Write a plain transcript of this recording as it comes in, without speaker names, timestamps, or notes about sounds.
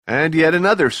And yet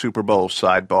another Super Bowl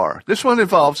sidebar. This one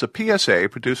involves a PSA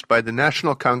produced by the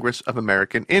National Congress of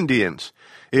American Indians.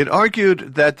 It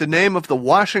argued that the name of the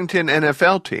Washington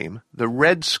NFL team, the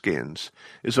Redskins,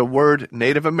 is a word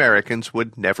Native Americans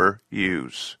would never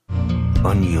use.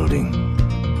 Unyielding,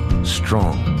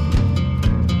 strong,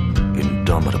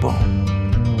 indomitable.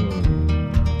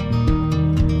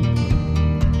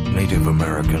 Native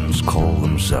Americans call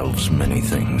themselves many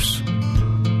things.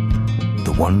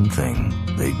 The one thing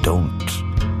they don't.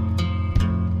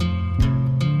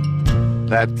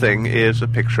 That thing is a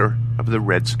picture of the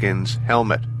Redskins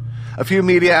helmet. A few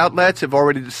media outlets have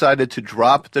already decided to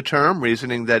drop the term,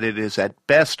 reasoning that it is at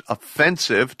best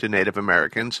offensive to Native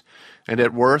Americans, and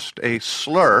at worst a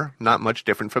slur not much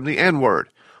different from the N-word.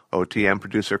 OTM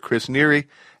producer Chris Neary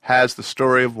has the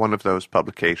story of one of those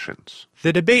publications.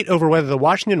 The debate over whether the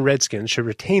Washington Redskins should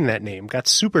retain that name got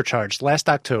supercharged last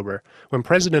October when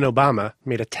President Obama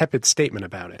made a tepid statement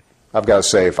about it. I've got to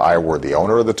say, if I were the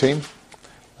owner of the team,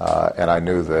 and I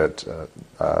knew that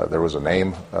there was a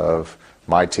name of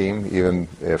my team, even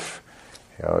if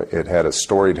it had a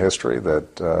storied history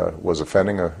that was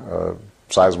offending a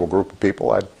sizable group of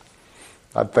people,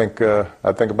 I'd think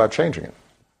about changing it.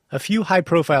 A few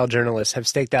high-profile journalists have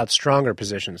staked out stronger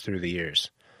positions through the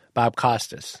years. Bob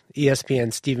Costas,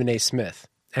 ESPN's Stephen A. Smith,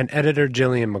 and editor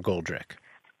Jillian McGoldrick.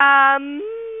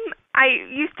 I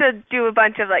used to do a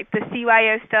bunch of the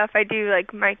CYO stuff. I do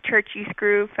my church youth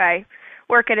group. I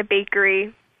work at a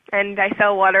bakery, and I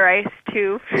sell water ice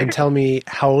too. And tell me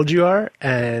how old you are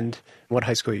and what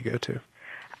high school you go to.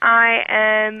 I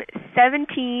am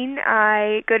 17.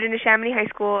 I go to Neshaminy High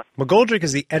School. McGoldrick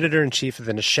is the editor-in-chief of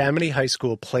the Neshaminy High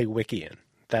School Play-Wikian.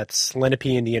 That's Lenape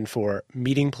Indian for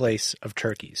Meeting Place of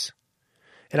Turkeys.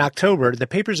 In October, the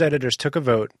paper's editors took a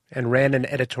vote and ran an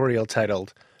editorial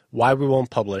titled, Why We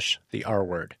Won't Publish the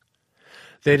R-Word.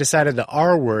 They decided the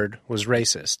R-word was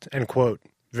racist, and, quote,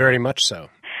 very much so.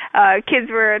 Kids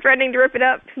were threatening to rip it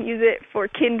up, use it for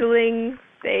kindling.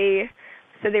 They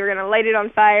said they were going to light it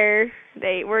on fire.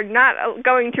 They were not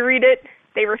going to read it.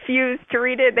 They refused to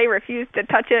read it. They refused to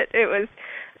touch it.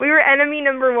 We were enemy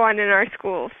number one in our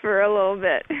school for a little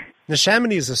bit.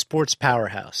 Neshaminy is a sports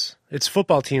powerhouse. Its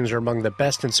football teams are among the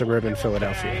best in suburban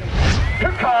Philadelphia.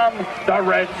 Here come the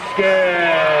Redskins!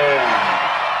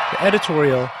 The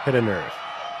editorial hit a nerve.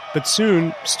 But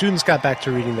soon, students got back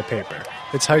to reading the paper.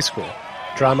 It's high school.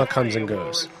 Drama comes and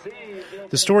goes.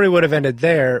 The story would have ended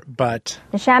there, but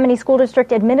Neshaminy School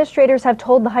District administrators have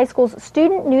told the high school's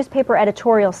student newspaper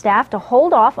editorial staff to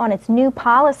hold off on its new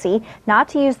policy not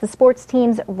to use the sports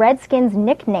team's Redskins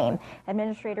nickname.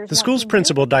 The school's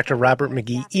principal, Dr. Robert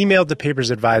McGee, emailed the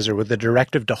paper's advisor with the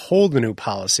directive to hold the new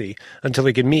policy until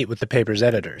he could meet with the paper's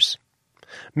editors.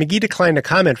 McGee declined to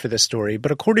comment for this story,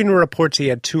 but according to reports, he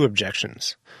had two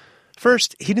objections.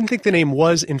 First, he didn't think the name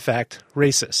was, in fact,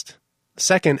 racist.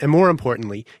 Second, and more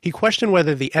importantly, he questioned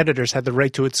whether the editors had the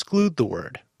right to exclude the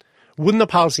word. Wouldn't the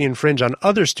policy infringe on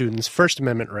other students' First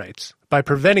Amendment rights by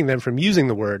preventing them from using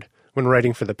the word when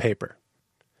writing for the paper?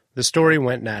 The story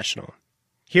went national.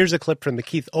 Here's a clip from the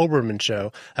Keith Olbermann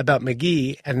Show about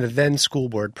McGee and the then school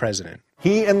board president.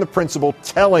 He and the principal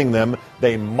telling them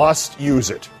they must use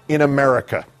it in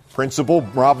America. Principal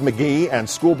Rob McGee and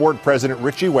school board president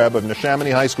Richie Webb of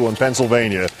Neshaminy High School in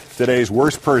Pennsylvania, today's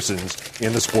worst persons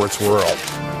in the sports world.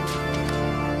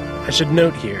 I should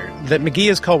note here that McGee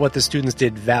has called what the students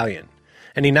did valiant,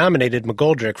 and he nominated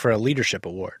McGoldrick for a leadership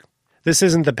award. This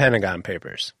isn't the Pentagon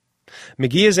Papers.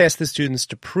 McGee has asked the students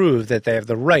to prove that they have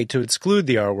the right to exclude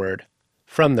the R-word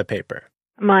from the paper.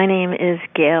 My name is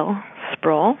Gail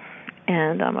Sproul,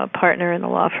 and I'm a partner in the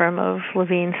law firm of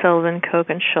Levine, Sullivan, Koch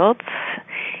 & Schultz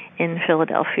in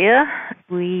Philadelphia.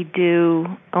 We do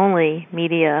only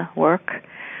media work,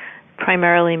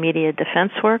 primarily media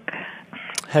defense work.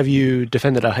 Have you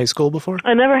defended a high school before?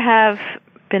 I never have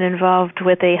been involved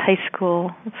with a high school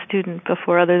student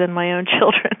before other than my own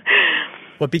children.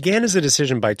 What began as a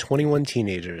decision by 21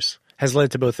 teenagers has led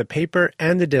to both the paper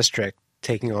and the district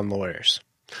taking on lawyers.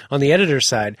 On the editor's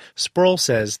side, Sproul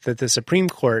says that the Supreme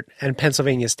Court and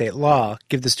Pennsylvania state law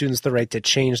give the students the right to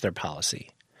change their policy.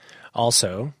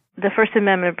 Also, the First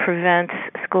Amendment prevents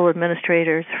school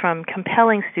administrators from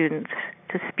compelling students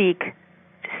to speak,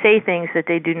 to say things that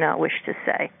they do not wish to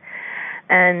say.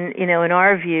 And, in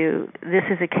our view, this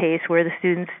is a case where the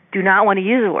students do not want to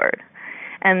use a word,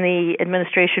 and the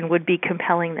administration would be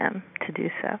compelling them to do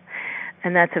so.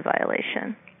 And that's a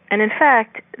violation. And in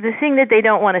fact, the thing that they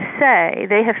don't want to say,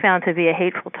 they have found to be a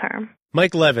hateful term.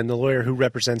 Mike Levin, the lawyer who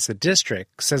represents the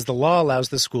district, says the law allows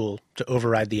the school to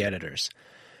override the editors.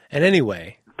 And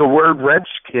anyway, The word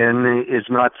redskin is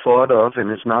not thought of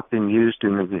and has not been used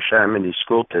in the Neshaminy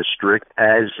School District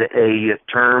as a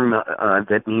term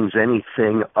that means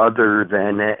anything other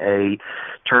than a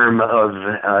term of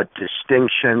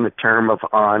distinction, a term of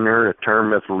honor, a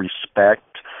term of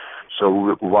respect.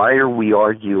 So why are we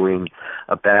arguing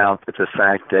about the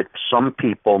fact that some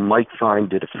people might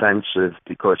find it offensive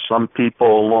because some people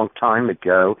a long time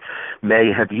ago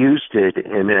may have used it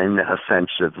in an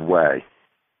offensive way?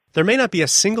 There may not be a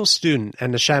single student at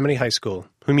Neshaminy High School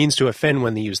who means to offend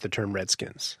when they use the term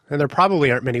Redskins, and there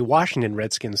probably aren't many Washington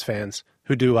Redskins fans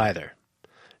who do either.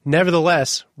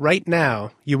 Nevertheless, right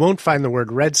now, you won't find the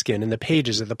word Redskin in the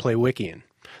pages of the Play-Wikian.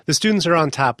 The students are on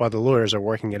top while the lawyers are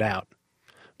working it out.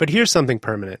 But here's something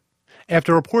permanent.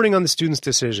 After reporting on the students'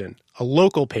 decision, a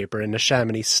local paper in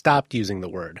Neshaminy stopped using the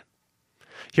word.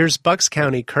 Here's Bucks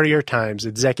County Courier-Times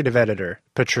executive editor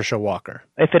Patricia Walker.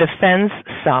 If it offends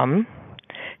some,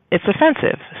 it's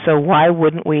offensive. So why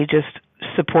wouldn't we just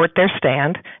support their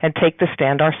stand and take the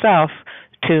stand ourselves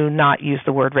to not use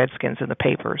the word Redskins in the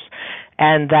papers?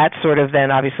 And that sort of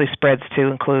then obviously spreads to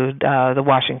include the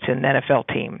Washington NFL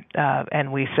team.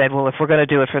 And we said, well, if we're going to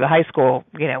do it for the high school,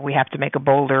 we have to make a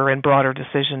bolder and broader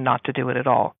decision not to do it at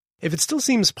all. If it still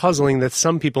seems puzzling that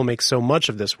some people make so much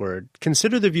of this word,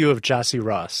 consider the view of Jossie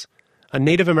Ross, a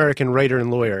Native American writer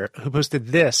and lawyer who posted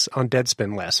this on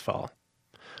Deadspin last fall.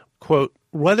 Quote,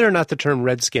 whether or not the term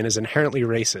Redskin is inherently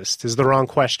racist is the wrong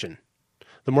question.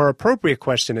 The more appropriate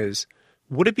question is,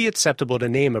 would it be acceptable to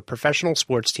name a professional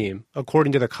sports team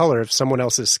according to the color of someone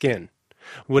else's skin?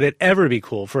 Would it ever be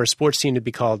cool for a sports team to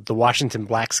be called the Washington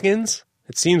Blackskins?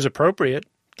 It seems appropriate.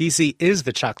 D.C. is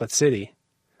the chocolate city.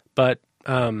 But,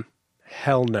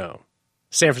 hell no.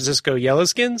 San Francisco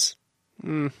Yellowskins?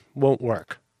 Won't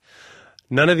work.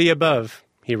 None of the above,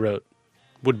 he wrote,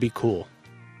 would be cool.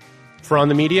 For On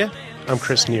the Media, I'm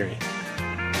Chris Neary. Ain't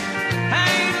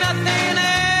nothing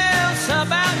else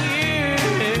about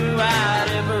you I'd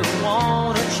ever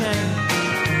want to change.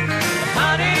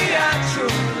 Honey, I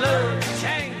truly love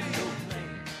change your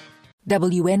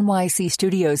name. WNYC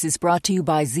Studios is brought to you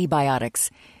by ZBiotics.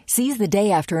 Seize the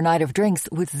day after a night of drinks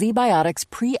with ZBiotics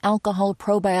pre-alcohol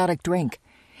probiotic drink.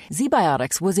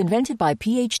 ZBiotics was invented by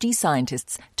PhD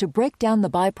scientists to break down the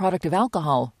byproduct of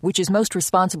alcohol, which is most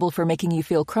responsible for making you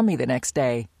feel crummy the next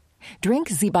day. Drink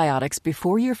ZBiotics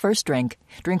before your first drink,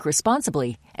 drink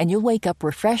responsibly, and you'll wake up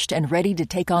refreshed and ready to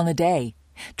take on the day.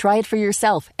 Try it for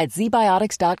yourself at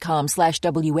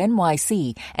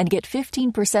zbiotics.com/WNYC and get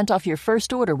 15% off your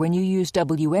first order when you use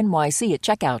WNYC at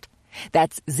checkout.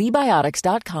 That's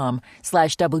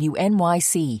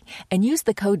zbiotics.com/WNYC and use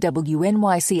the code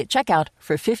WNYC at checkout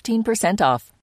for 15% off.